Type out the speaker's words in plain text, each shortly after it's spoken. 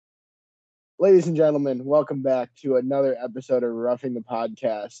Ladies and gentlemen, welcome back to another episode of Roughing the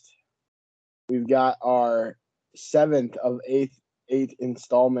Podcast. We've got our seventh of eight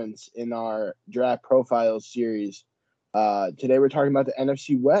installments in our draft profiles series. Today we're talking about the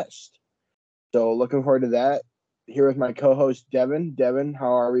NFC West. So looking forward to that. Here with my co-host Devin. Devin,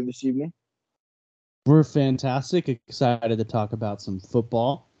 how are we this evening? We're fantastic. Excited to talk about some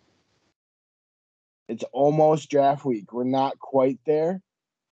football. It's almost draft week. We're not quite there.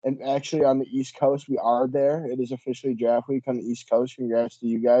 And actually, on the East Coast, we are there. It is officially draft week on the East Coast. Congrats to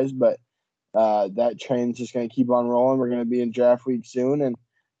you guys. But that train's just going to keep on rolling. We're going to be in draft week soon, and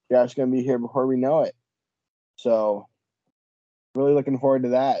draft's going to be here before we know it. So, really looking forward to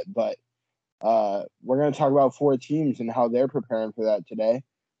that. But we're going to talk about four teams and how they're preparing for that today.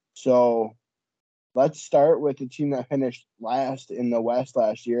 So, let's start with the team that finished last in the West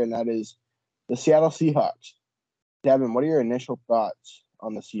last year, and that is the Seattle Seahawks. Devin, what are your initial thoughts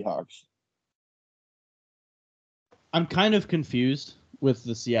on the Seahawks? I'm kind of confused with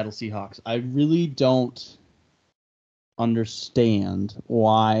the Seattle Seahawks. I really don't understand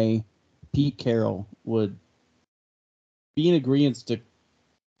why Pete Carroll would be in agreement to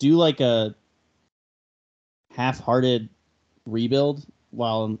do like a half-hearted rebuild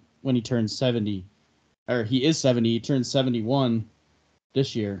when he turns 70. Or he is 70, he turns 71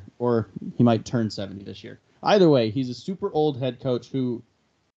 this year, or he might turn 70 this year. Either way, he's a super old head coach who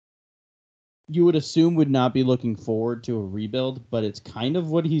you would assume would not be looking forward to a rebuild, but it's kind of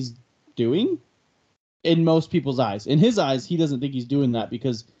what he's doing in most people's eyes. In his eyes, he doesn't think he's doing that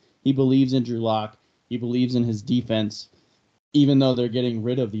because he believes in Drew Lock. He believes in his defense, even though they're getting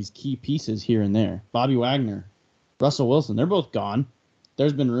rid of these key pieces here and there. Bobby Wagner, Russell Wilson, they're both gone.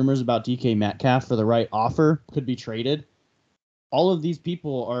 There's been rumors about DK Metcalf for the right offer, could be traded. All of these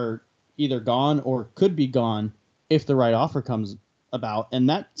people are either gone or could be gone if the right offer comes about, and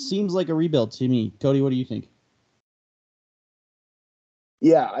that seems like a rebuild to me. Cody, what do you think?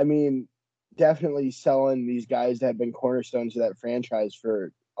 Yeah, I mean, definitely selling these guys that have been cornerstones of that franchise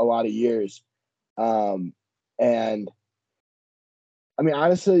for a lot of years. And I mean,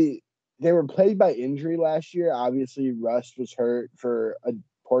 honestly, they were plagued by injury last year. Obviously, Russ was hurt for a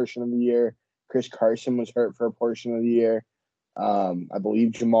portion of the year. Chris Carson was hurt for a portion of the year. I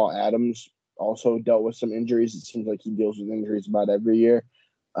believe Jamal Adams also dealt with some injuries. It seems like he deals with injuries about every year.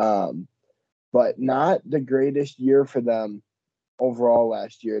 But not the greatest year for them overall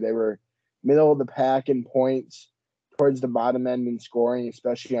last year. They were middle of the pack in points, towards the bottom end in scoring,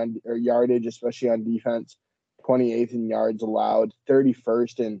 especially on yardage, especially on defense. 28th in yards allowed,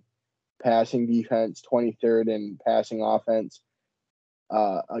 31st in passing defense, 23rd in passing offense.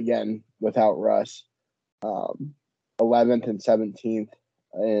 Again, without Russ. 11th and 17th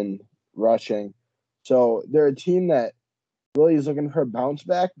in rushing. So they're a team that really is looking for a bounce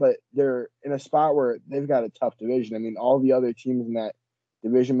back, but they're in a spot where they've got a tough division. I mean, all the other teams in that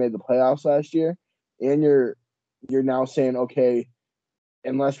division made the playoffs last year, and you're now saying, okay,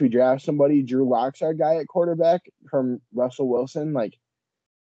 unless we draft somebody, Drew Lock's our guy at quarterback from Russell Wilson. Like,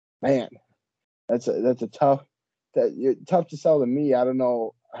 man, that's a tough to sell to me. I don't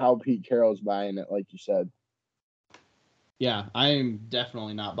know how Pete Carroll's buying it, like you said. Yeah, I'm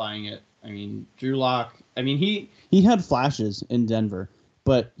definitely not buying it. I mean, Drew Lock, he had flashes in Denver,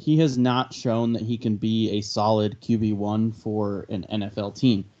 but he has not shown that he can be a solid QB1 for an NFL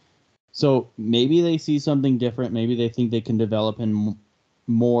team. So maybe they see something different. Maybe they think they can develop him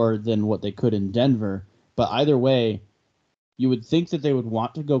more than what they could in Denver. But either way, you would think that they would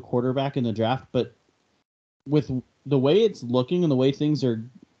want to go quarterback in the draft. But with the way it's looking and the way things are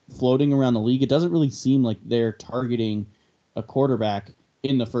floating around the league, it doesn't really seem like they're targeting a quarterback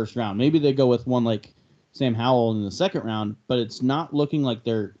in the first round. Maybe they go with one like Sam Howell in the second round, but it's not looking like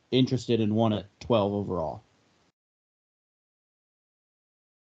they're interested in one at 12 overall.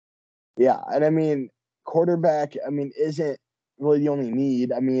 Yeah, and I mean, quarterback, isn't really the only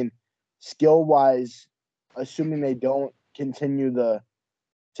need. I mean, skill-wise, assuming they don't continue the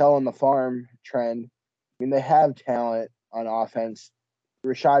selling the farm trend, I mean, they have talent on offense.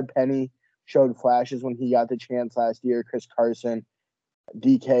 Rashad Penny showed flashes when he got the chance last year. Chris Carson,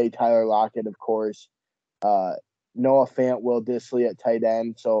 DK, Tyler Lockett, of course. Noah Fant, Will Dissly at tight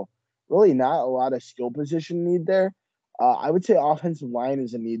end. So really not a lot of skill position need there. I would say offensive line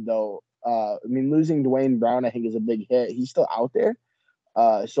is a need, though. Losing Dwayne Brown, I think, is a big hit. He's still out there.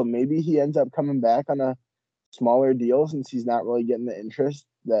 So maybe he ends up coming back on a smaller deal since he's not really getting the interest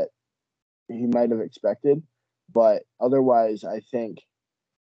that he might have expected. But otherwise, I think,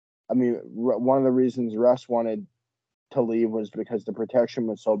 one of the reasons Russ wanted to leave was because the protection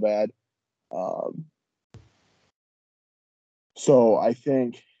was so bad. So I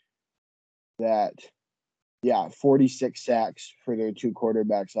think that, 46 sacks for their two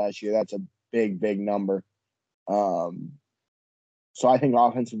quarterbacks last year. That's a big, big number. So I think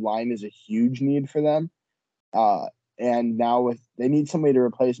offensive line is a huge need for them. And now they need somebody to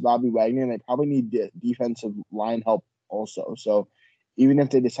replace Bobby Wagner, and they probably need defensive line help also. So even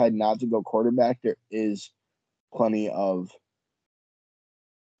if they decide not to go quarterback, there is plenty of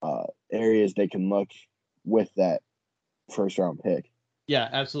areas they can look with that first round pick. Yeah,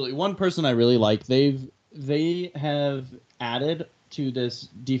 absolutely. One person I really like, they have added to this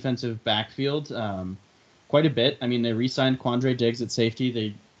defensive backfield quite a bit. I mean, they re-signed Quandre Diggs at safety.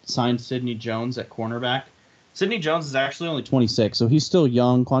 They signed Sidney Jones at cornerback. Sidney Jones is actually only 26, so he's still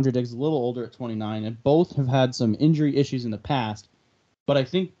young. Quandre Diggs is a little older at 29, and both have had some injury issues in the past. But I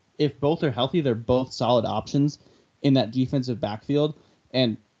think if both are healthy, they're both solid options in that defensive backfield.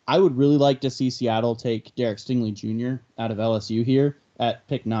 And I would really like to see Seattle take Derek Stingley Jr. out of LSU here at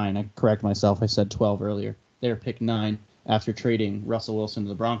pick 9. I correct myself. I said 12 earlier. They're pick 9 after trading Russell Wilson to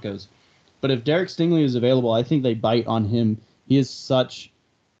the Broncos. But if Derek Stingley is available, I think they bite on him. He is such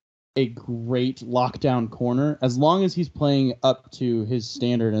a great lockdown corner. As long as he's playing up to his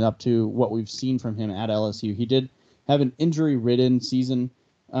standard and up to what we've seen from him at LSU. He did have an injury-ridden season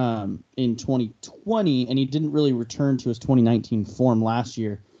in 2020, and he didn't really return to his 2019 form last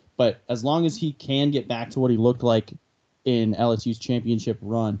year. But as long as he can get back to what he looked like in LSU's championship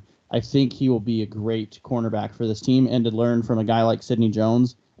run, I think he will be a great cornerback for this team. And to learn from a guy like Sidney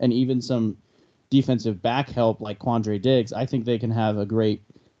Jones and even some defensive back help like Quandre Diggs, I think they can have a great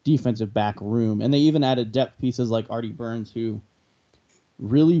defensive back room. And they even added depth pieces like Artie Burns, who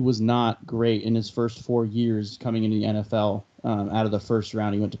really was not great in his first 4 years coming into the NFL out of the first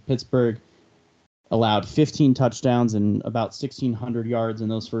round. He went to Pittsburgh, allowed 15 touchdowns and about 1,600 yards in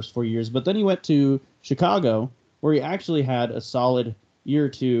those first 4 years. But then he went to Chicago, where he actually had a solid year or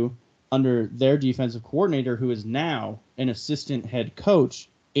two under their defensive coordinator, who is now an assistant head coach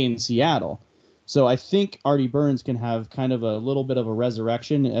in Seattle. So I think Artie Burns can have kind of a little bit of a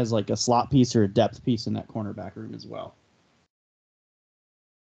resurrection as like a slot piece or a depth piece in that cornerback room as well.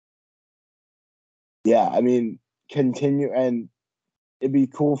 Yeah, I mean, continue, and it'd be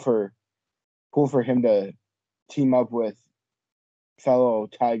cool for him to team up with fellow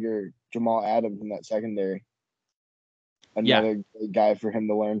Tiger Jamal Adams in that secondary. Another guy for him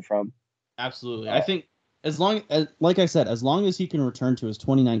to learn from. Absolutely. I think as long as he can return to his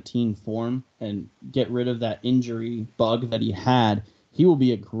 2019 form and get rid of that injury bug that he had, he will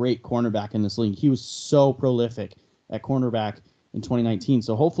be a great cornerback in this league. He was so prolific at cornerback in 2019,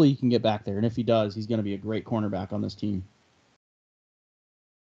 so hopefully he can get back there. And if he does, he's going to be a great cornerback on this team.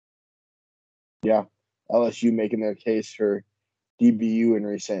 Yeah, LSU making their case for DBU in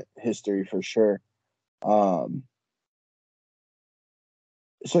recent history for sure.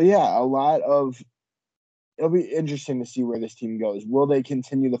 So yeah, it'll be interesting to see where this team goes. Will they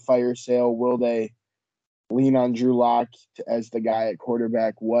continue the fire sale? Will they lean on Drew Lock as the guy at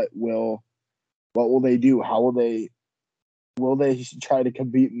quarterback? What will they do? How will they try to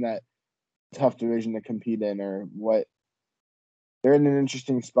compete in that tough division to compete in, or what? They're in an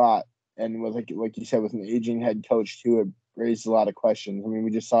interesting spot, and with like you said, with an aging head coach too, it raised a lot of questions. I mean, we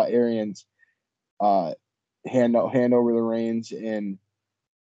just saw Arians hand over the reins in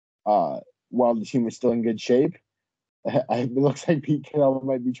while the team was still in good shape. It looks like Pete Carroll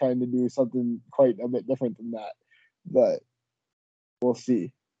might be trying to do something quite a bit different than that, but we'll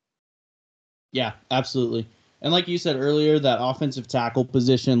see. Yeah, absolutely. And like you said earlier, that offensive tackle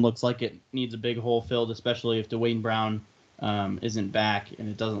position looks like it needs a big hole filled, especially if Dwayne Brown isn't back, and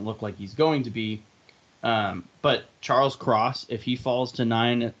it doesn't look like he's going to be. But Charles Cross, if he falls to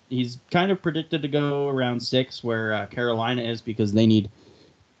 9, he's kind of predicted to go around 6, where Carolina is, because they need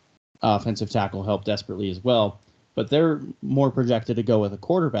offensive tackle help desperately as well. But they're more projected to go with a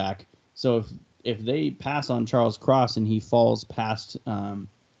quarterback. So if they pass on Charles Cross and he falls past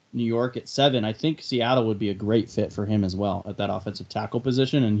New York at 7, I think Seattle would be a great fit for him as well at that offensive tackle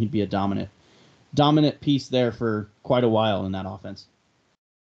position, and he'd be a dominant piece there for quite a while in that offense.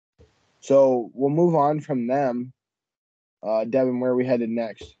 So we'll move on from them. Devin, where are we headed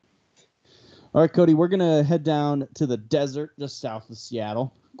next? All right, Cody, we're going to head down to the desert just south of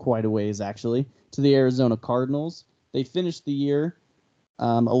Seattle, quite a ways actually, to the Arizona Cardinals. They finished the year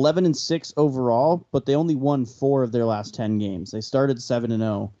 11-6 overall, but they only won 4 of their last 10 games. They started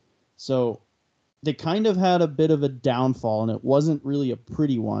 7-0. So they kind of had a bit of a downfall, and it wasn't really a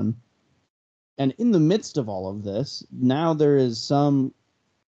pretty one. And in the midst of all of this, now there is some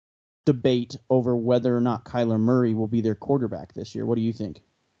debate over whether or not Kyler Murray will be their quarterback this year. What do you think?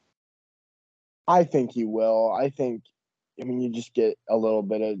 I think he will. I think I mean, you just get a little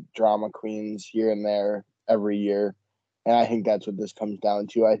bit of drama queens here and there every year. And I think that's what this comes down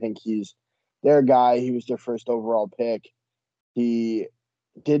to. I think he's their guy. He was their first overall pick. He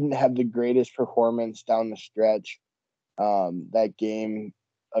didn't have the greatest performance down the stretch. That game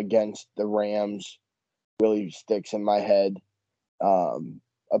against the Rams really sticks in my head.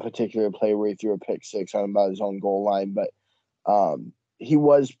 A particular play where he threw a pick six on about his own goal line, but he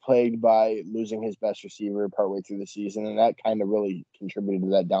was plagued by losing his best receiver partway through the season, and that kind of really contributed to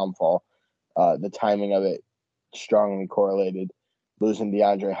that downfall. The timing of it strongly correlated, losing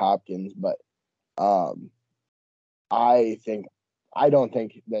DeAndre Hopkins, but I don't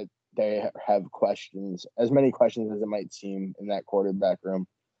think that they have questions, as many questions as it might seem in that quarterback room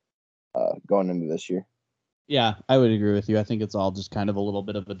going into this year. Yeah, I would agree with you. I think it's all just kind of a little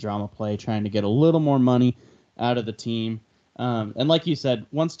bit of a drama play, trying to get a little more money out of the team. And like you said,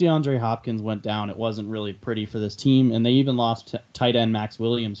 once DeAndre Hopkins went down, it wasn't really pretty for this team. And they even lost tight end Max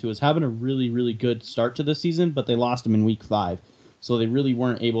Williams, who was having a really, really good start to the season, but they lost him in week 5. So they really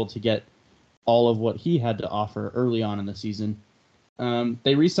weren't able to get all of what he had to offer early on in the season.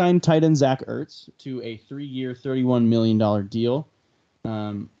 They re-signed tight end Zach Ertz to a 3-year, $31 million deal.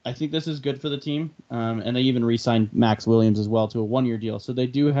 I think this is good for the team. And they even re-signed Max Williams as well to a 1-year deal. So they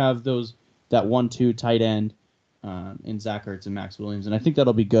do have that 1-2 tight end in Zach Ertz and Max Williams. And I think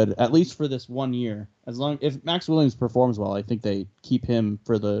that'll be good, at least for this 1 year. If Max Williams performs well, I think they keep him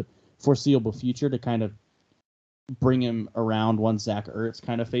for the foreseeable future to kind of bring him around once Zach Ertz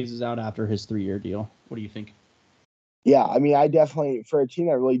kind of phases out after his 3-year deal. What do you think? Yeah, I mean, I definitely, for a team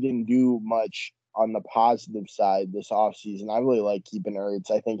that really didn't do much on the positive side this offseason, I really like keeping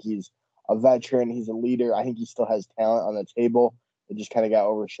Ertz. I think he's a veteran. He's a leader. I think he still has talent on the table. It just kind of got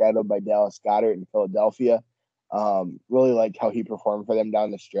overshadowed by Dallas Goedert in Philadelphia. Really liked how he performed for them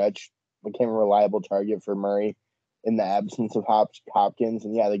down the stretch. Became a reliable target for Murray in the absence of Hopkins.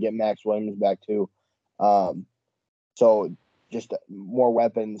 And, yeah, they get Max Williams back, too. So just more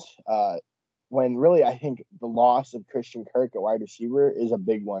weapons. When really I think the loss of Christian Kirk at wide receiver is a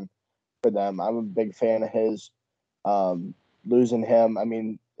big one for them. I'm a big fan of his. Losing him, I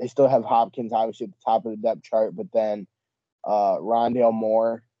mean, they still have Hopkins obviously at the top of the depth chart, but then Rondale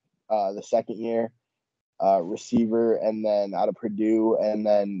Moore, the second year receiver, and then out of Purdue, and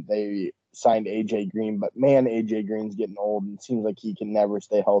then they signed AJ Green. But man, AJ Green's getting old and it seems like he can never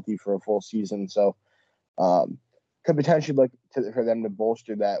stay healthy for a full season. So could potentially look for them to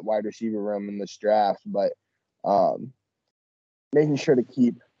bolster that wide receiver room in this draft, but making sure to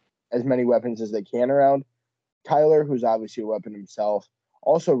keep as many weapons as they can around. Tyler, who's obviously a weapon himself,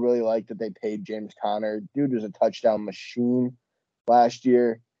 also really liked that they paid James Conner. Dude was a touchdown machine last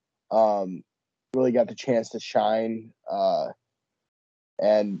year. Really got the chance to shine.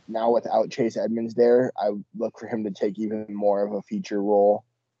 And now without Chase Edmonds there, I look for him to take even more of a feature role.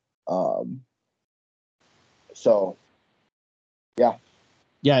 So, yeah.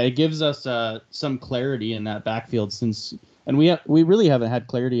 Yeah, it gives us some clarity in that backfield and we really haven't had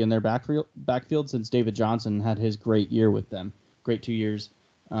clarity in their backfield since David Johnson had his great year with them, great 2 years.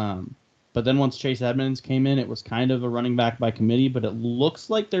 But then once Chase Edmonds came in, it was kind of a running back by committee, but it looks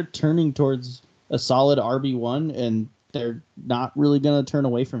like they're turning towards a solid RB1, and they're not really going to turn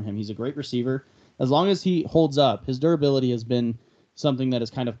away from him. He's a great receiver. As long as he holds up, his durability has been something that has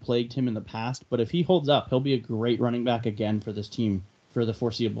kind of plagued him in the past, but if he holds up, he'll be a great running back again for this team for the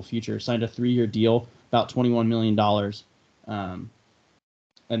foreseeable future. Signed a 3-year deal, about $21 million.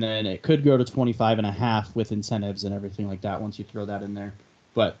 And then it could go to 25.5 with incentives and everything like that once you throw that in there.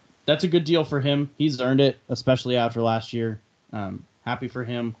 But that's a good deal for him. He's earned it, especially after last year. Happy for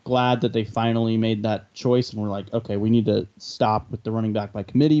him. Glad that they finally made that choice and we're like, okay, we need to stop with the running back by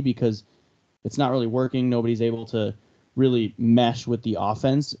committee because it's not really working. Nobody's able to really mesh with the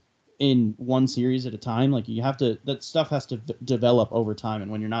offense in one series at a time. Like that stuff has to develop over time.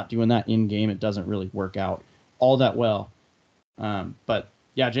 And when you're not doing that in game, it doesn't really work out all that well. But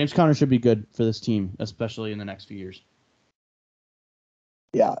yeah, James Conner should be good for this team, especially in the next few years.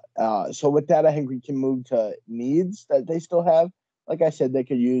 Yeah. So with that, I think we can move to needs that they still have. Like I said, they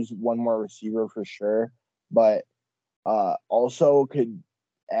could use one more receiver for sure, but also could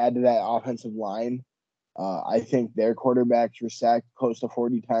add to that offensive line. I think their quarterbacks were sacked close to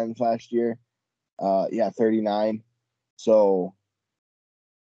 40 times last year. 39. So,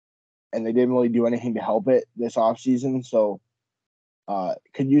 and they didn't really do anything to help it this offseason. So,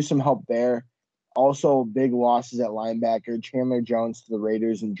 could use some help there. Also, big losses at linebacker. Chandler Jones to the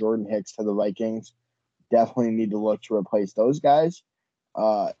Raiders and Jordan Hicks to the Vikings. Definitely need to look to replace those guys.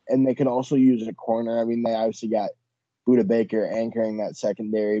 And they could also use a corner. I mean, they obviously got Budda Baker anchoring that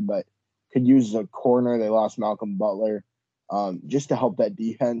secondary, but could use a corner. They lost Malcolm Butler. just to help that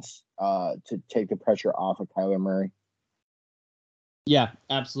defense to take the pressure off of Kyler Murray. Yeah,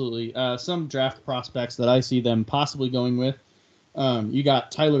 absolutely. Some draft prospects that I see them possibly going with. You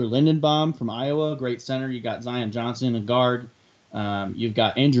got Tyler Lindenbaum from Iowa, great center. You got Zion Johnson, a guard. You've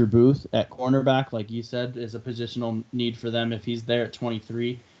got Andrew Booth at cornerback, like you said, is a positional need for them. If he's there at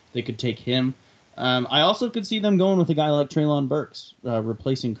 23, they could take him. I also could see them going with a guy like Treylon Burks,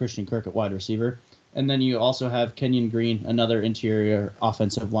 replacing Christian Kirk at wide receiver. And then you also have Kenyon Green, another interior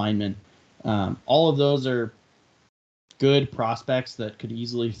offensive lineman. All of those are good prospects that could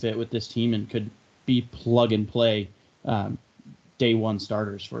easily fit with this team and could be plug and play day one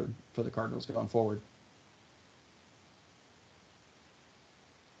starters for the Cardinals going forward.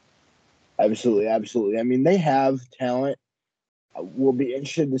 Absolutely, absolutely. I mean, they have talent. We'll be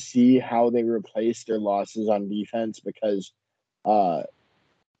interested to see how they replace their losses on defense because,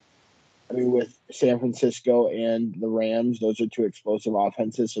 with San Francisco and the Rams, those are two explosive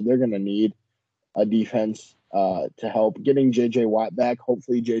offenses, so they're going to need a defense to help. Getting J.J. Watt back,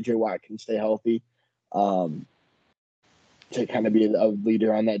 hopefully J.J. Watt can stay healthy to kind of be a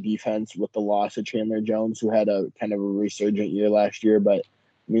leader on that defense with the loss of Chandler Jones, who had a kind of a resurgent year last year. But,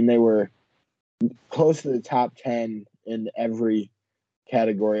 I mean, they were close to the top 10 in every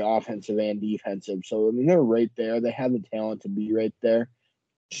category, offensive and defensive. So, I mean, they're right there. They have the talent to be right there.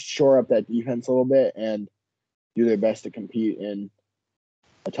 Shore up that defense a little bit and do their best to compete in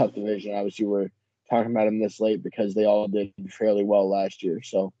a tough division. Obviously, we're talking about them this late because they all did fairly well last year.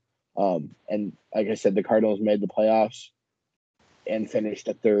 So, and like I said, the Cardinals made the playoffs and finished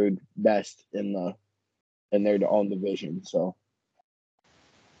the third best in their own division. So,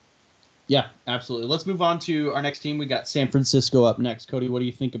 yeah, absolutely. Let's move on to our next team. We got San Francisco up next. Cody, what do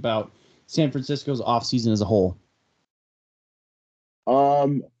you think about San Francisco's offseason as a whole?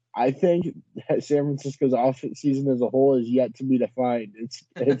 I think that San Francisco's offseason as a whole is yet to be defined.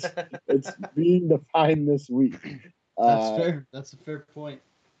 It's being defined this week. That's fair. That's a fair point.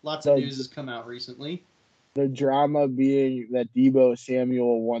 Lots of news has come out recently. The drama being that Deebo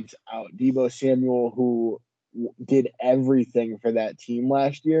Samuel wants out. Deebo Samuel, who did everything for that team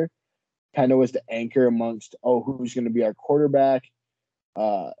last year, kind of was the anchor amongst, who's going to be our quarterback.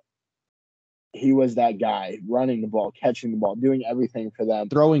 He was that guy running the ball, catching the ball, doing everything for them.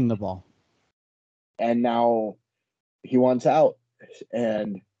 Throwing the ball. And now he wants out.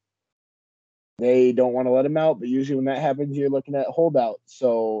 And they don't want to let him out. But usually when that happens, you're looking at holdout.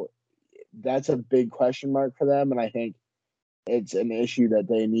 So that's a big question mark for them. And I think it's an issue that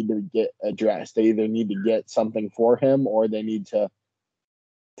they need to get addressed. They either need to get something for him or they need to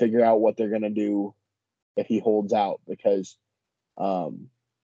figure out what they're going to do if he holds out. Because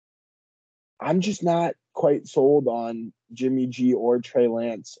I'm just not quite sold on Jimmy G or Trey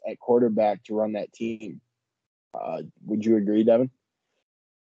Lance at quarterback to run that team. Would you agree, Devin?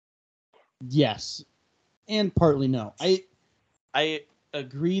 Yes, and partly no. I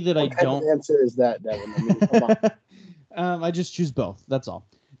agree that what I don't. What answer is that, Devin? I mean, come on. I just choose both. That's all.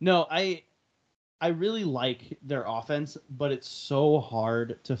 No, I really like their offense, but it's so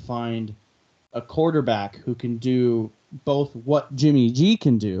hard to find a quarterback who can do both what Jimmy G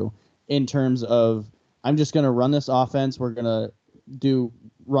can do in terms of, I'm just going to run this offense. We're going to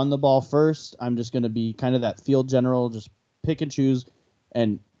run the ball first. I'm just going to be kind of that field general, just pick and choose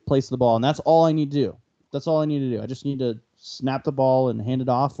and place the ball. And that's all I need to do. That's all I need to do. I just need to snap the ball and hand it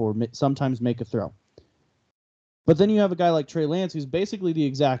off or sometimes make a throw. But then you have a guy like Trey Lance, who's basically the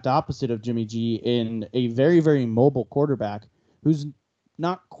exact opposite of Jimmy G in a very, very mobile quarterback who's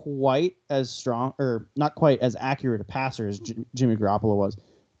not quite as strong or not quite as accurate a passer as Jimmy Garoppolo was.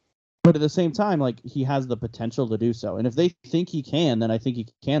 But at the same time, like, he has the potential to do so. And if they think he can, then I think he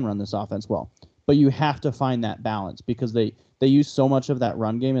can run this offense well. But you have to find that balance because they use so much of that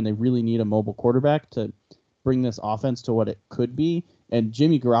run game and they really need a mobile quarterback to bring this offense to what it could be. And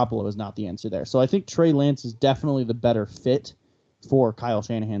Jimmy Garoppolo is not the answer there. So I think Trey Lance is definitely the better fit for Kyle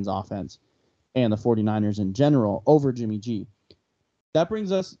Shanahan's offense and the 49ers in general over Jimmy G. That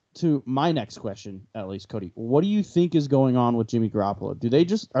brings us to my next question, at least, Cody. What do you think is going on with Jimmy Garoppolo?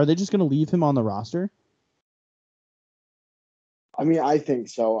 Are they just going to leave him on the roster? I mean, I think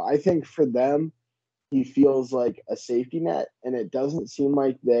so. I think for them, he feels like a safety net, and it doesn't seem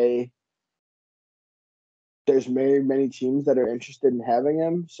like there's very many teams that are interested in having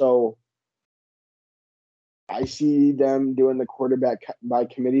him. So I see them doing the quarterback by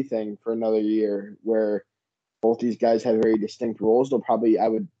committee thing for another year where both these guys have very distinct roles. They'll probably, I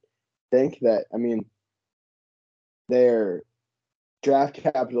would think that, I mean, their draft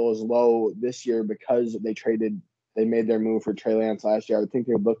capital is low this year because they made their move for Trey Lance last year. I would think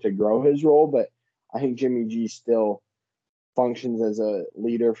they would look to grow his role, but I think Jimmy G still functions as a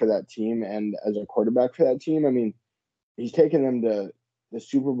leader for that team and as a quarterback for that team. I mean, he's taken them to the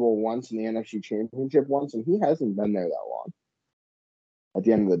Super Bowl once and the NFC Championship once, and he hasn't been there that long at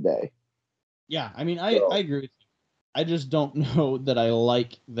the end of the day. Yeah, I mean, I agree with you. I just don't know that I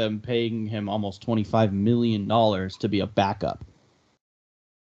like them paying him almost $25 million to be a backup.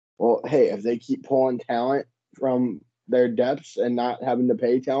 Well, hey, if they keep pulling talent from their depths and not having to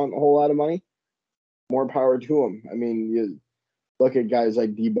pay talent a whole lot of money, more power to them. I mean, you look at guys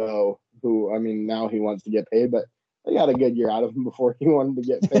like Debo, who, I mean, now he wants to get paid, but they got a good year out of him before he wanted to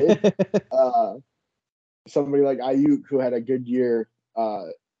get paid. Somebody like Ayuk, who had a good year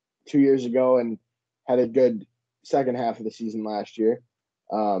 2 years ago and had a good second half of the season last year.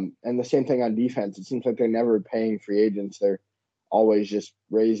 And the same thing on defense. It seems like they're never paying free agents. They're always just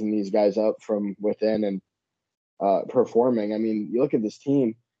raising these guys up from within and performing. I mean, you look at this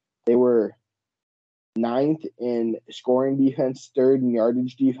team, they were 9th in scoring defense, 3rd in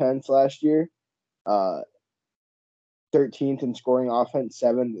yardage defense last year, 13th in scoring offense,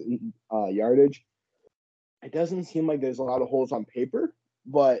 7th in yardage. It doesn't seem like there's a lot of holes on paper,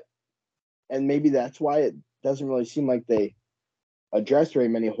 and maybe that's why it doesn't really seem like they address very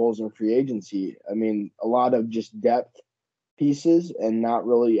many holes in free agency. I mean, a lot of just depth pieces and not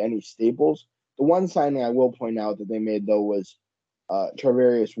really any staples. The one signing I will point out that they made, though, was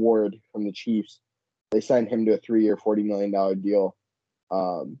Charvarius Ward from the Chiefs. They signed him to a 3-year, $40 million deal.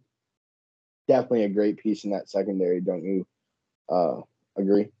 Definitely a great piece in that secondary. Don't you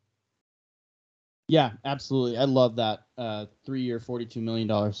agree? Yeah, absolutely. I love that 3-year, $42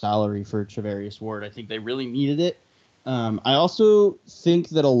 million salary for Charvarius Ward. I think they really needed it. I also think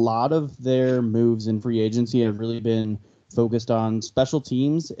that a lot of their moves in free agency have really been focused on special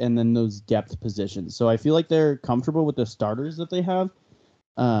teams and then those depth positions. So I feel like they're comfortable with the starters that they have,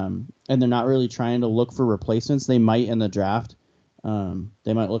 and they're not really trying to look for replacements. They might in the draft.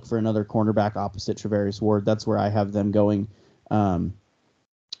 They might look for another cornerback opposite Charvarius Ward. That's where I have them going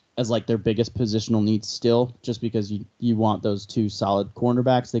as like their biggest positional needs still, just because you want those two solid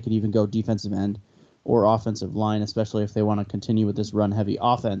cornerbacks. They could even go defensive end or offensive line, especially if they want to continue with this run-heavy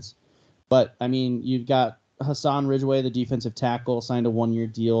offense. But, I mean, you've got Hassan Ridgeway, the defensive tackle, signed a 1-year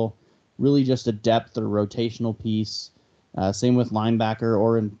deal, really just a depth or rotational piece. Same with linebacker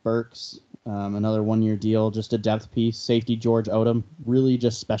Oren Burks, another 1-year deal, just a depth piece. Safety George Odom, really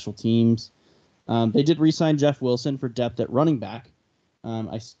just special teams. They did re-sign Jeff Wilson for depth at running back.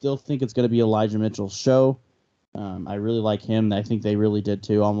 I still think it's going to be Elijah Mitchell's show. I really like him. I think they really did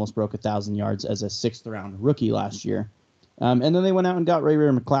too. Almost broke 1,000 yards as a 6th-round rookie last year. And then they went out and got Ray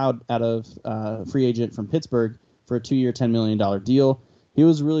McLeod out of free agent from Pittsburgh for a 2-year, $10 million deal. He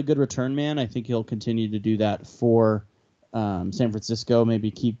was a really good return man. I think he'll continue to do that for San Francisco.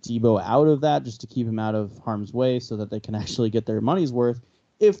 Maybe keep Debo out of that just to keep him out of harm's way so that they can actually get their money's worth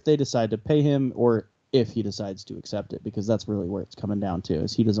if they decide to pay him or if he decides to accept it, because that's really where it's coming down to,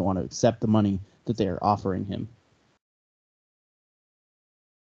 is he doesn't want to accept the money that they are offering him.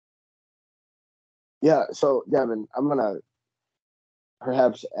 Yeah, so, Devin, I'm going to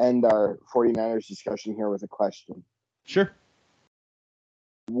perhaps end our 49ers discussion here with a question. Sure.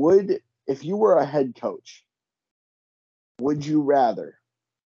 If you were a head coach, would you rather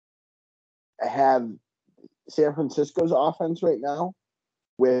have San Francisco's offense right now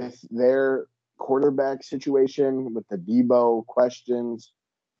with their quarterback situation, with the Debo questions,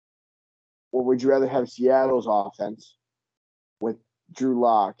 or would you rather have Seattle's offense with Drew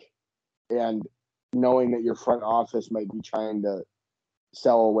Lock and knowing that your front office might be trying to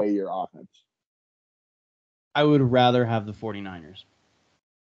sell away your offense? I would rather have the 49ers.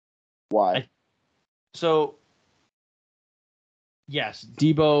 Why? So, yes,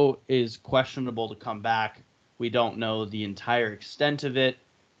 Debo is questionable to come back. We don't know the entire extent of it,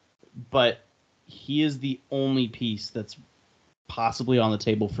 but he is the only piece that's possibly on the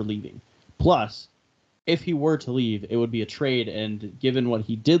table for leaving. Plus, if he were to leave, it would be a trade, and given what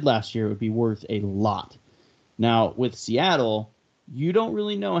he did last year, it would be worth a lot. Now, with Seattle, you don't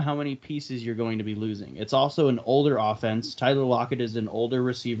really know how many pieces you're going to be losing. It's also an older offense. Tyler Lockett is an older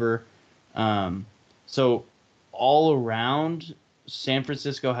receiver. So all around, San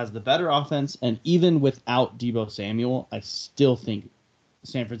Francisco has the better offense, and even without Debo Samuel, I still think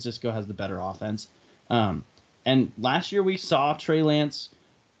San Francisco has the better offense. And last year we saw Trey Lance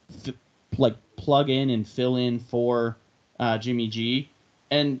plug in and fill in for Jimmy G,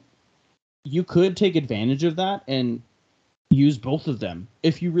 and you could take advantage of that and use both of them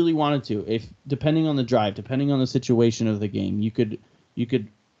if you really wanted to. If depending on the drive, depending on the situation of the game, you could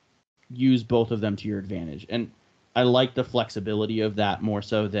use both of them to your advantage. And I like the flexibility of that more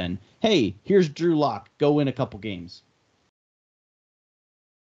so than, hey, here's Drew Lock, go win a couple games.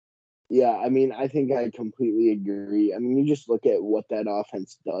 Yeah, I mean, I think I completely agree. I mean, you just look at what that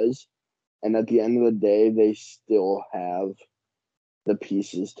offense does, and at the end of the day, they still have the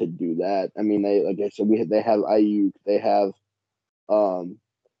pieces to do that. I mean, they like I said, they have Ayuk, they have um,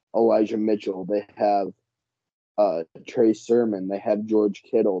 Elijah Mitchell, they have Trey Sermon, they have George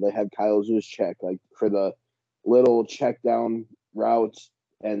Kittle, they have Kyle Juszczyk, like for the little check down routes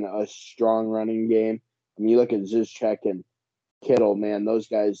and a strong running game. I mean, you look at Juszczyk and Kittle, man, those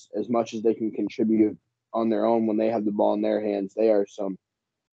guys, as much as they can contribute on their own when they have the ball in their hands, they are some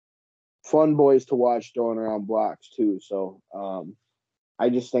fun boys to watch throwing around blocks too. So I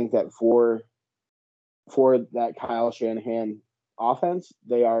just think that for that Kyle Shanahan offense,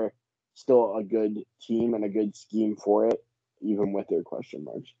 they are still a good team and a good scheme for it, even with their question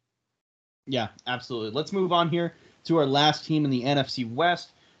marks. Yeah, absolutely. Let's move on here to our last team in the NFC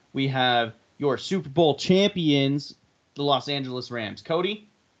West. We have your Super Bowl champions, the Los Angeles Rams. Cody,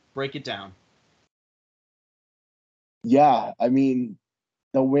 break it down. Yeah, I mean,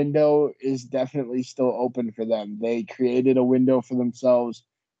 the window is definitely still open for them. They created a window for themselves.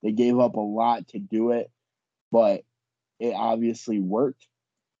 They gave up a lot to do it, but it obviously worked.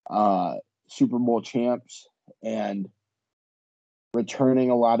 Super Bowl champs and returning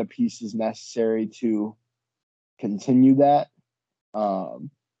a lot of pieces necessary to continue that. Um,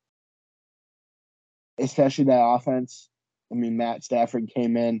 Especially that offense. I mean, Matt Stafford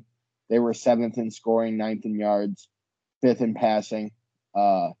came in. They were 7th in scoring, 9th in yards, 5th in passing,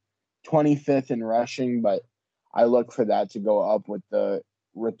 25th in rushing. But I look for that to go up with the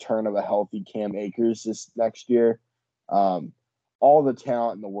return of a healthy Cam Akers this next year. All the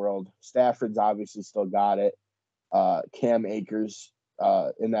talent in the world. Stafford's obviously still got it. Cam Akers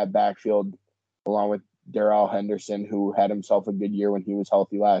in that backfield, along with Darrell Henderson, who had himself a good year when he was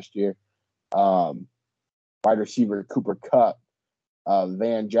healthy last year. Wide receiver Cooper Kupp,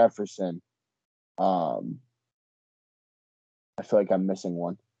 Van Jefferson. I feel like I'm missing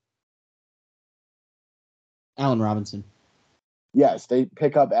one. Allen Robinson. Yes, they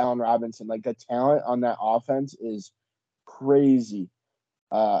pick up Allen Robinson. Like the talent on that offense is crazy.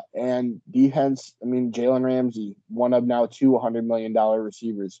 And defense, I mean, Jalen Ramsey, one of now two $100 million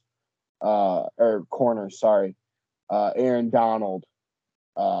receivers, or corners, sorry. Aaron Donald.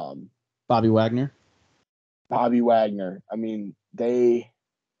 Bobby Wagner. I mean, they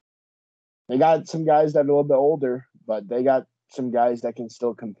got some guys that are a little bit older, but they got some guys that can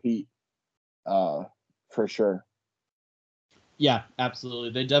still compete, for sure. Yeah, absolutely.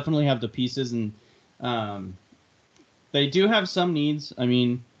 They definitely have the pieces, and they do have some needs. I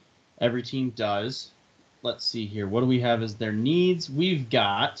mean, every team does. Let's see here. What do we have as their needs? We've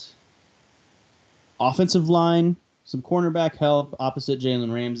got offensive line, some cornerback help opposite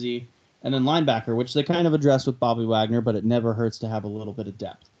Jalen Ramsey, and then linebacker, which they kind of addressed with Bobby Wagner, but it never hurts to have a little bit of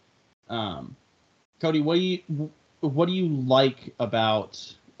depth. Cody, what do you like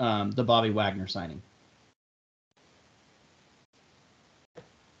about the Bobby Wagner signing?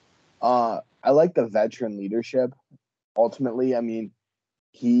 I like the veteran leadership. Ultimately, I mean,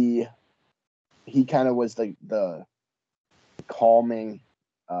 he kind of was the calming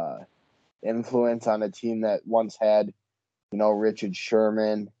influence on a team that once had, Richard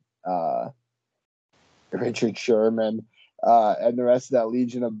Sherman, and the rest of that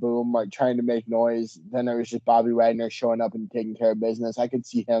Legion of Boom, like trying to make noise. Then there was just Bobby Wagner showing up and taking care of business. I could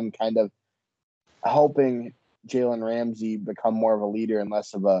see him kind of helping Jalen Ramsey become more of a leader and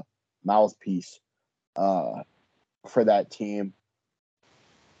less of a mouthpiece for that team.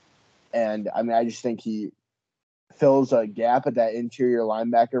 And I mean, I just think he fills a gap at that interior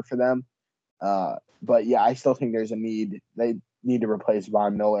linebacker for them. But yeah, I still think there's a need. They need to replace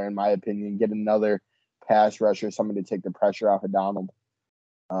Von Miller, in my opinion, get another pass rusher, someone to take the pressure off of Donald.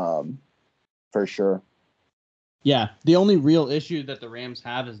 For sure. Yeah, the only real issue that the Rams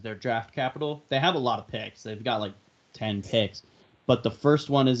have is their draft capital. They have a lot of picks. They've got like 10 picks, but the first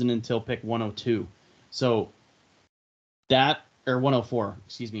one isn't until pick 102. So that, or 104,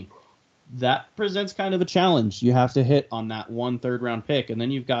 excuse me, that presents kind of a challenge. You have to hit on that 1 third-round pick, and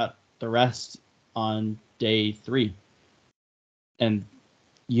then you've got the rest on day 3. And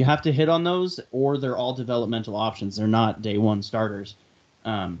you have to hit on those, or they're all developmental options. They're not day 1 starters.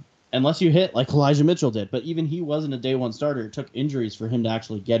 Unless you hit like Elijah Mitchell did. But even he wasn't a day 1 starter. It took injuries for him to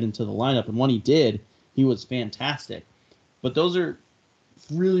actually get into the lineup. And when he did, he was fantastic. But those are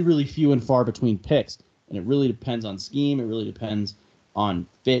really, really few and far between picks. And it really depends on scheme. It really depends on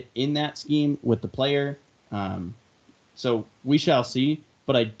fit in that scheme with the player. So we shall see.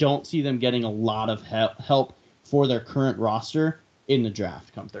 But I don't see them getting a lot of help for their current roster in the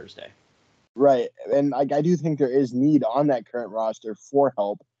draft come Thursday. Right. And I do think there is need on that current roster for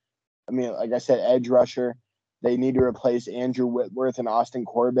help. I mean, like I said, edge rusher. They need to replace Andrew Whitworth and Austin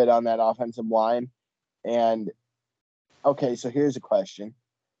Corbett on that offensive line. And, okay, so here's a question.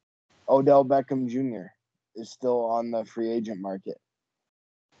 Odell Beckham Jr. is still on the free agent market.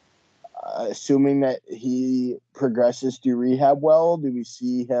 Assuming that he progresses through rehab well, do we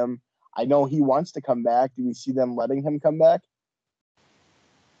see him? I know he wants to come back. Do we see them letting him come back?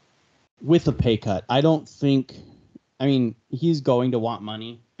 With a pay cut. I don't think, I mean, he's going to want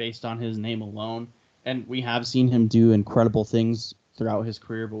money based on his name alone. And we have seen him do incredible things throughout his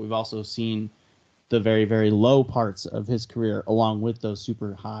career, but we've also seen the very, very low parts of his career along with those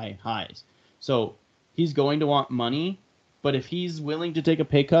super high highs. So he's going to want money, but if he's willing to take a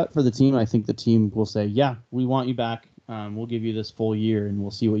pay cut for the team, I think the team will say, yeah, we want you back. We'll give you this full year, and we'll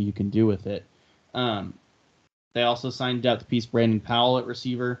see what you can do with it. They also signed depth piece Brandon Powell at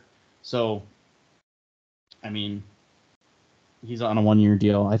receiver. So, I mean, he's on a 1-year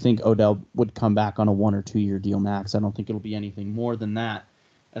deal. I think Odell would come back on a 1 or 2 year deal max. I don't think it'll be anything more than that,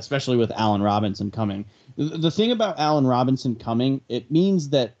 especially with Allen Robinson coming. The thing about Allen Robinson coming, it means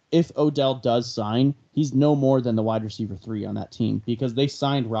that if Odell does sign, he's no more than the wide receiver 3 on that team because they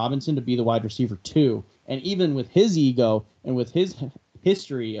signed Robinson to be the wide receiver 2. And even with his ego and with his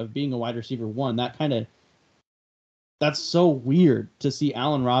history of being a wide receiver 1, that's so weird to see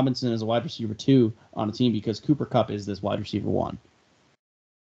Allen Robinson as a wide receiver 2 on a team because Cooper Kupp is this wide receiver 1.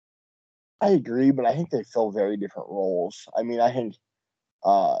 I agree, but I think they fill very different roles. I mean,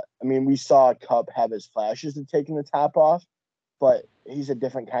 we saw Kupp have his flashes of taking the top off, but he's a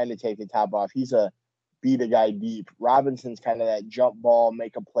different kind of take the top off. He's a beat a guy deep. Robinson's kind of that jump ball,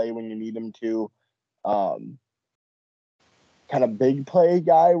 make a play when you need him to, kind of big play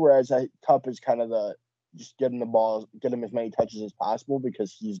guy, whereas Kupp is kind of the just get him the ball, get him as many touches as possible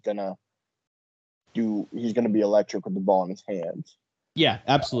because he's gonna be electric with the ball in his hands. Yeah,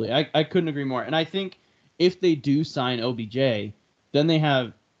 absolutely. I couldn't agree more. And I think if they do sign OBJ, then they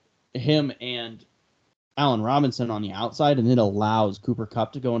have him and Allen Robinson on the outside, and it allows Cooper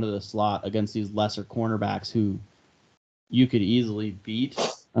Kupp to go into the slot against these lesser cornerbacks who you could easily beat.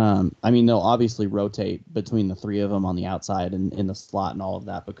 I mean, they'll obviously rotate between the 3 of them on the outside and in the slot and all of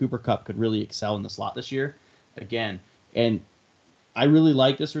that, but Cooper Kupp could really excel in the slot this year again. And I really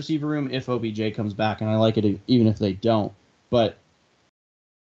like this receiver room if OBJ comes back, and I like it even if they don't. But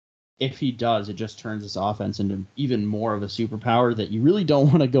if he does, it just turns this offense into even more of a superpower that you really don't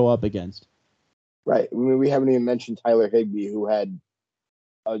want to go up against. Right. I mean, we haven't even mentioned Tyler Higbee, who had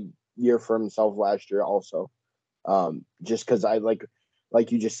a year for himself last year also. Just because I like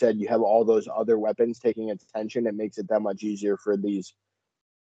you just said, you have all those other weapons taking attention. It makes it that much easier for these,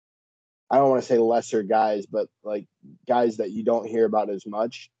 I don't want to say lesser guys, but like guys that you don't hear about as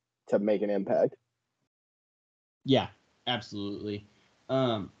much to make an impact. Yeah, absolutely.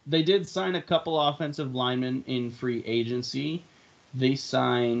 They did sign a couple offensive linemen in free agency. They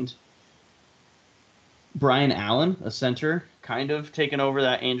signed Brian Allen, a center, kind of taking over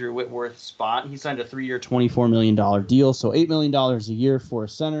that Andrew Whitworth spot. He signed a 3-year, $24 million deal, so $8 million a year for a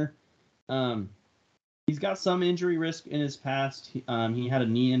center. He's got some injury risk in his past. He had a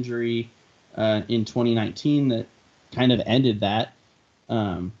knee injury in 2019 that kind of ended that.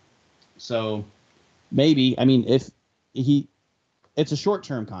 So maybe, I mean, it's a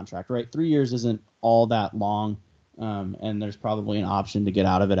short-term contract, right? 3 years isn't all that long. And there's probably an option to get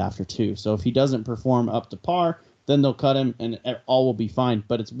out of it after 2. So if he doesn't perform up to par, then they'll cut him and all will be fine.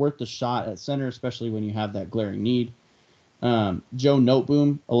 But it's worth the shot at center, especially when you have that glaring need. Joe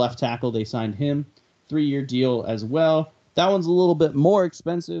Noteboom, a left tackle, they signed him. 3-year deal as well. That one's a little bit more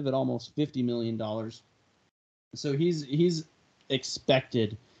expensive at almost $50 million. So he's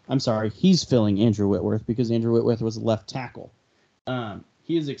expected. I'm sorry, he's filling Andrew Whitworth because Andrew Whitworth was a left tackle.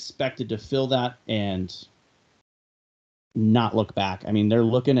 He is expected to fill that and not look back. I mean, they're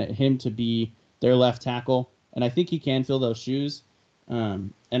looking at him to be their left tackle, and I think he can fill those shoes.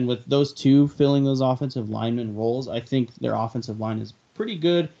 And with those two filling those offensive lineman roles, I think their offensive line is pretty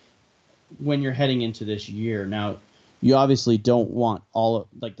good when you're heading into this year. Now, you obviously don't want all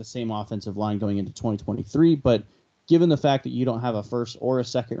like the same offensive line going into 2023, but given the fact that you don't have a first or a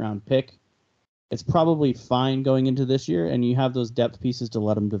second round pick, it's probably fine going into this year, and you have those depth pieces to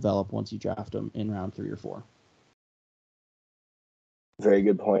let them develop once you draft them in round 3 or 4. Very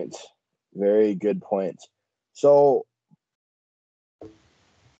good points. Very good points. So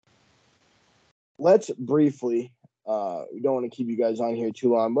let's briefly, we don't want to keep you guys on here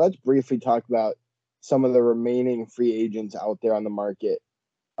too long, but let's briefly talk about some of the remaining free agents out there on the market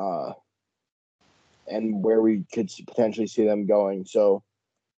and where we could potentially see them going. So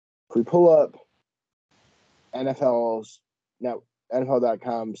if we pull up NFL's, now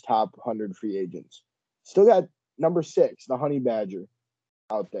NFL.com's top 100 free agents. Still got number 6, the Honey Badger,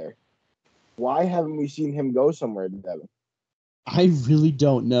 out there. Why haven't we seen him go somewhere, Devin? I really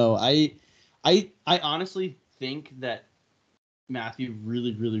don't know. I honestly think that Matthew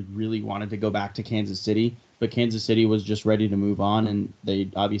really, really, really wanted to go back to Kansas City, but Kansas City was just ready to move on, and they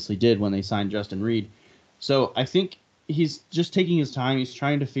obviously did when they signed Justin Reed. So I think he's just taking his time. He's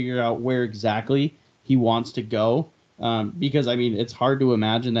trying to figure out where exactly he wants to go, because, I mean, it's hard to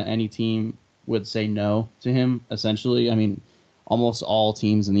imagine that any team would say no to him, essentially. I mean, almost all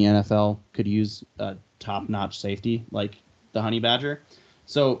teams in the NFL could use a top-notch safety like the Honey Badger.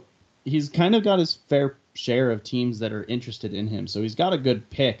 So he's kind of got his fair share of teams that are interested in him. So he's got a good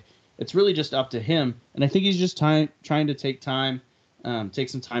pick. It's really just up to him. And I think he's just trying to take time, take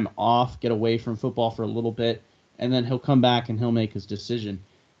some time off, get away from football for a little bit, and then he'll come back and he'll make his decision.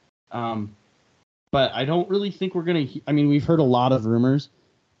 But I don't really think we're going to – I mean, we've heard a lot of rumors,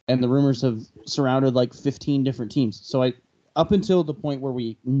 and the rumors have surrounded like 15 different teams. So up until the point where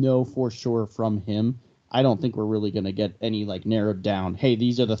we know for sure from him, I don't think we're really going to get any like narrowed down, hey,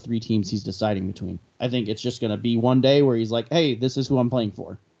 these are the 3 teams he's deciding between. I think it's just going to be one day where he's like, hey, this is who I'm playing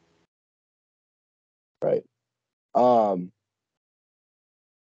for. Right.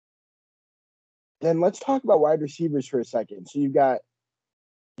 Then let's talk about wide receivers for a second. So you've got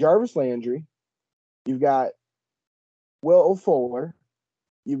Jarvis Landry, you've got Will Fuller,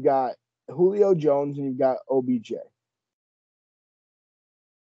 you've got Julio Jones, and you've got OBJ.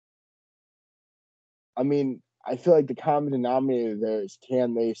 I mean, I feel like the common denominator there is,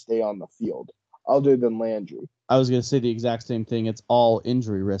 can they stay on the field other than Landry? I was going to say the exact same thing. It's all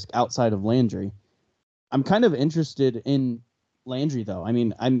injury risk outside of Landry. I'm kind of interested in Landry, though. I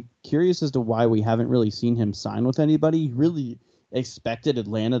mean, I'm curious as to why we haven't really seen him sign with anybody. He really expected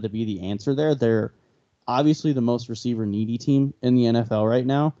Atlanta to be the answer there. They're obviously the most receiver-needy team in the NFL right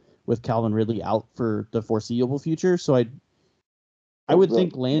now, with Calvin Ridley out for the foreseeable future. So I would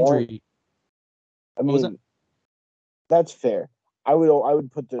think Landry... I mean, that's fair. I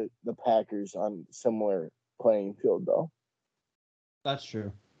would put the Packers on similar playing field, though. That's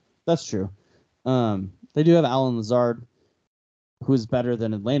true. They do have Allen Lazard, who is better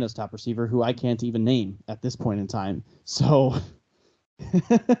than Atlanta's top receiver, who I can't even name at this point in time. So,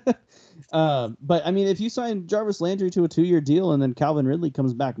 but I mean, if you sign Jarvis Landry to a 2-year deal and then Calvin Ridley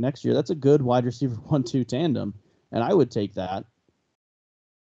comes back next year, that's a good wide receiver 1-2 tandem, and I would take that.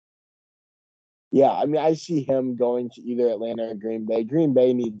 Yeah, I mean, I see him going to either Atlanta or Green Bay. Green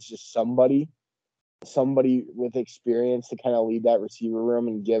Bay needs just somebody with experience to kind of lead that receiver room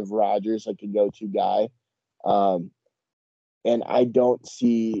and give Rodgers like a go-to guy. And I don't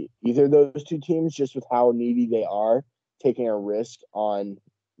see either of those 2 teams, just with how needy they are, taking a risk on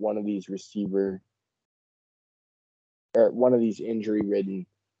one of these receiver or one of these injury-ridden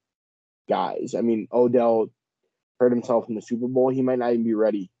guys. I mean, Odell hurt himself in the Super Bowl. He might not even be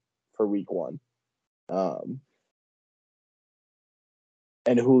ready for week 1. And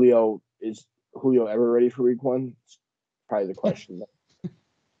is Julio ever ready for week 1? It's probably the question.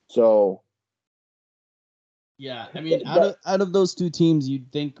 So, yeah, I mean, out of those 2 teams, you'd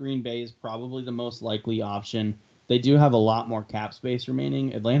think Green Bay is probably the most likely option. They do have a lot more cap space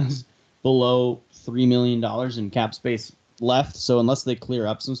remaining. Atlanta's below $3 million in cap space left, so unless they clear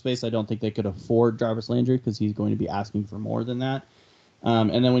up some space, I don't think they could afford Jarvis Landry because he's going to be asking for more than that.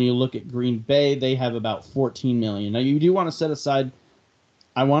 And then when you look at Green Bay, they have about $14 million. Now, you do want to set aside,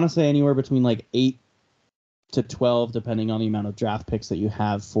 I want to say anywhere between like 8 to 12, depending on the amount of draft picks that you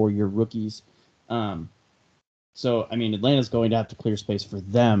have for your rookies. So, I mean, Atlanta's going to have to clear space for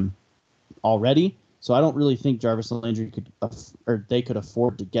them already. So I don't really think Jarvis Landry they could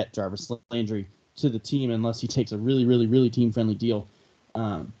afford to get Jarvis Landry to the team unless he takes a really, really, really team-friendly deal.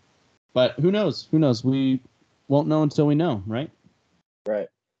 But who knows? We won't know until we know, right? Right.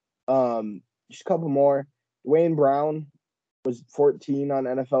 Just a couple more. Dwayne Brown was 14 on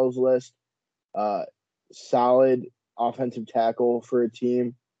NFL's list. Solid offensive tackle for a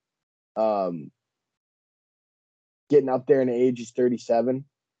team. Getting up there in age, he's 37.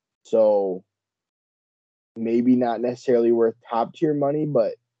 So maybe not necessarily worth top tier money,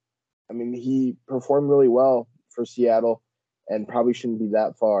 but I mean, he performed really well for Seattle and probably shouldn't be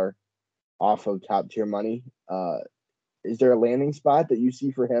that far off of top tier money. Is there a landing spot that you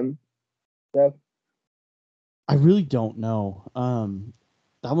see for him, Steph? I really don't know.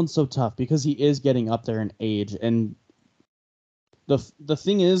 That one's so tough because he is getting up there in age, and the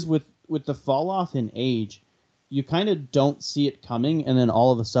thing is with the fall off in age, you kind of don't see it coming, and then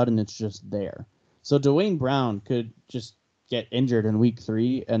all of a sudden it's just there. So Dwayne Brown could just get injured in week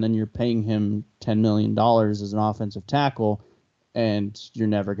 3, and then you're paying him $10 million as an offensive tackle, and you're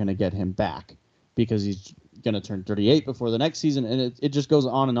never going to get him back because he's going to turn 38 before the next season, and it just goes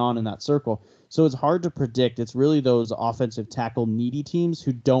on in that circle. So it's hard to predict. It's really those offensive tackle needy teams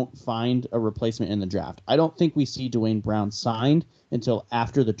who don't find a replacement in the draft. I don't think we see Dwayne Brown signed until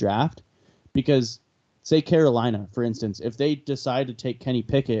after the draft because, say, Carolina, for instance, if they decide to take Kenny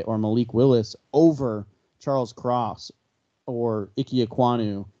Pickett or Malik Willis over Charles Cross or Ike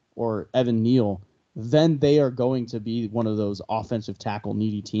Ekwonu or Evan Neal, then they are going to be one of those offensive tackle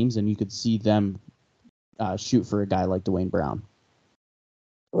needy teams, and you could see them shoot for a guy like Dwayne Brown.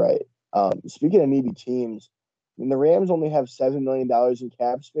 Right. Speaking of needy teams, I mean, the Rams only have $7 million in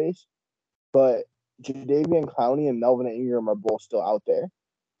cap space, but Jadeveon Clowney and Melvin Ingram are both still out there.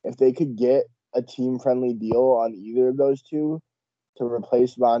 If they could get a team-friendly deal on either of those two to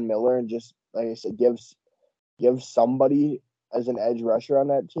replace Von Miller and just, like I said, give somebody as an edge rusher on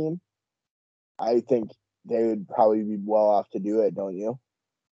that team, I think they would probably be well off to do it, don't you?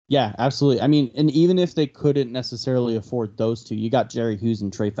 Yeah, absolutely. I mean, and even if they couldn't necessarily afford those two, you got Jerry Hughes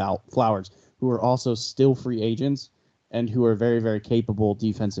and Trey Flowers, who are also still free agents and who are very, very capable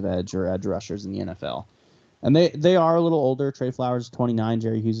defensive edge or edge rushers in the NFL. And they are a little older. Trey Flowers is 29,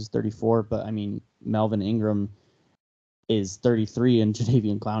 Jerry Hughes is 34, but I mean, Melvin Ingram is 33 and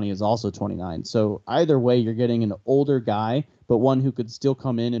Jadeveon Clowney is also 29. So either way, you're getting an older guy, but one who could still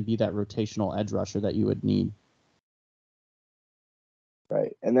come in and be that rotational edge rusher that you would need.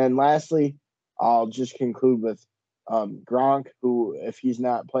 Right. And then lastly, I'll just conclude with Gronk, who, if he's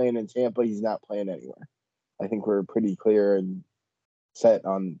not playing in Tampa, he's not playing anywhere. I think we're pretty clear and set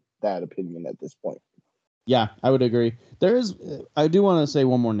on that opinion at this point. Yeah, I would agree. I do want to say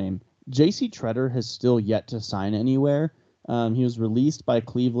one more name. J.C. Tretter has still yet to sign anywhere. He was released by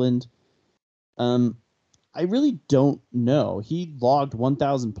Cleveland. I really don't know. He logged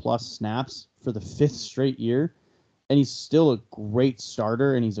 1,000 plus snaps for the 5th straight year, and he's still a great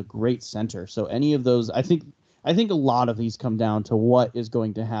starter and he's a great center. So any of those, I think a lot of these come down to what is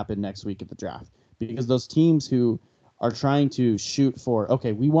going to happen next week at the draft, because those teams who are trying to shoot for,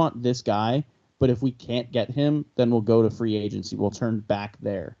 okay, we want this guy, but if we can't get him, then we'll go to free agency. We'll turn back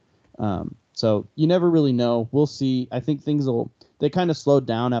there. So you never really know. We'll see. I think they kind of slowed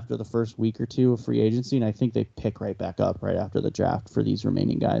down after the first week or two of free agency, and I think they pick right back up right after the draft for these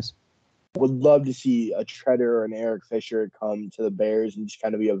remaining guys. Would love to see a Tretter or an Eric Fisher come to the Bears and just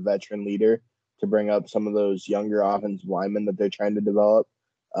kind of be a veteran leader to bring up some of those younger offensive linemen that they're trying to develop.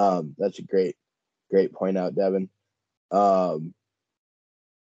 That's a great point out, Devin. So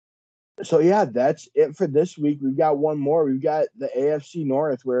yeah, that's it for this week. We've got one more. We've got the AFC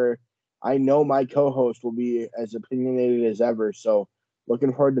North, where I know my co-host will be as opinionated as ever. So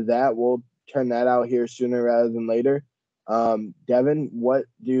looking forward to that. We'll turn that out here sooner rather than later. Devin, what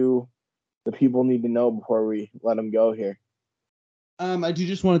do the people need to know before we let them go here? I do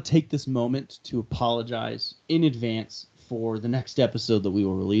just want to take this moment to apologize in advance for the next episode that we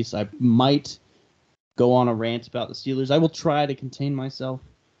will release. I might go on a rant about the Steelers. I will try to contain myself.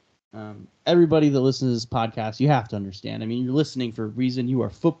 Everybody that listens to this podcast, you have to understand. I mean, you're listening for a reason. You are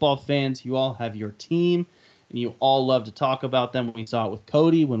football fans. You all have your team, and you all love to talk about them. We saw it with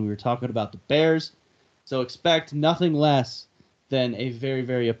Cody when we were talking about the Bears. So expect nothing less than a very,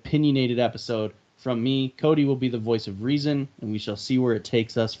 very opinionated episode from me. Cody will be the voice of reason, and we shall see where it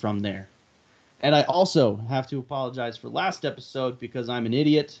takes us from there. And I also have to apologize for last episode because I'm an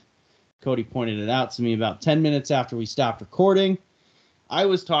idiot. Cody pointed it out to me about 10 minutes after we stopped recording. I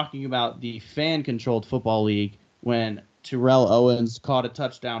was talking about the fan-controlled football league when Terrell Owens caught a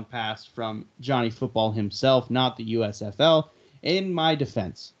touchdown pass from Johnny Football himself, not the USFL. In my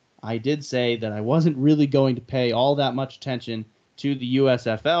defense, I did say that I wasn't really going to pay all that much attention to the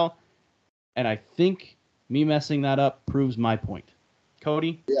USFL, and I think me messing that up proves my point.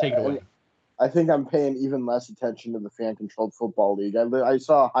 Cody, take it away. I think I'm paying even less attention to the fan-controlled football league. I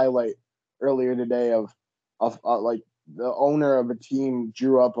saw a highlight earlier today of like the owner of a team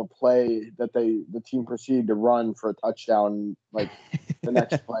drew up a play that the team proceeded to run for a touchdown, like the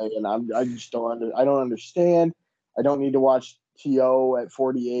next play, and I just don't understand. I don't need to watch T.O. at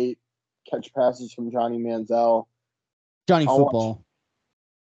 48 catch passes from Johnny Manziel. Johnny Football.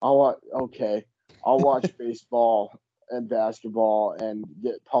 I'll watch baseball and basketball and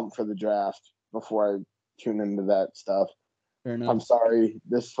get pumped for the draft before I tune into that stuff. Fair enough. I'm sorry,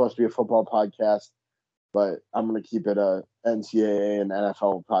 this is supposed to be a football podcast, but I'm going to keep it a NCAA and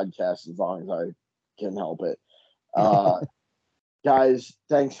NFL podcast as long as I can help it. Guys,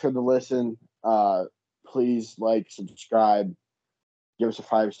 thanks for the listen. Please like, subscribe, give us a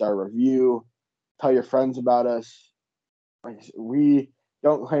 5-star review, tell your friends about us. We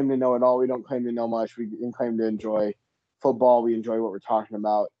don't claim to know it all. We don't claim to know much. We claim to enjoy football. We enjoy what we're talking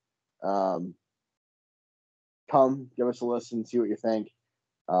about. Come, give us a listen, see what you think.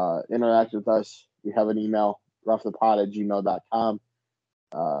 Interact with us. We have an email, roughthepod@gmail.com.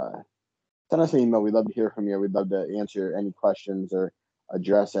 Send us an email. We'd love to hear from you. We'd love to answer any questions or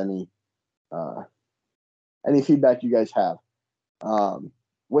address any feedback you guys have.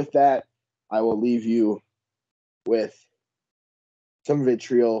 With that, I will leave you with some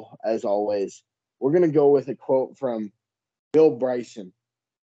vitriol, as always. We're going to go with a quote from Bill Bryson.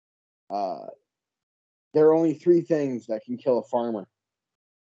 There are only 3 things that can kill a farmer: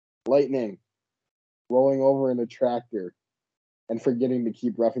 lightning, rolling over in a tractor, and forgetting to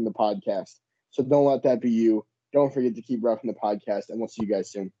keep roughing the podcast. So don't let that be you. Don't forget to keep roughing the podcast, and we'll see you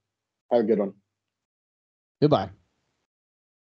guys soon. Have a good one. Goodbye.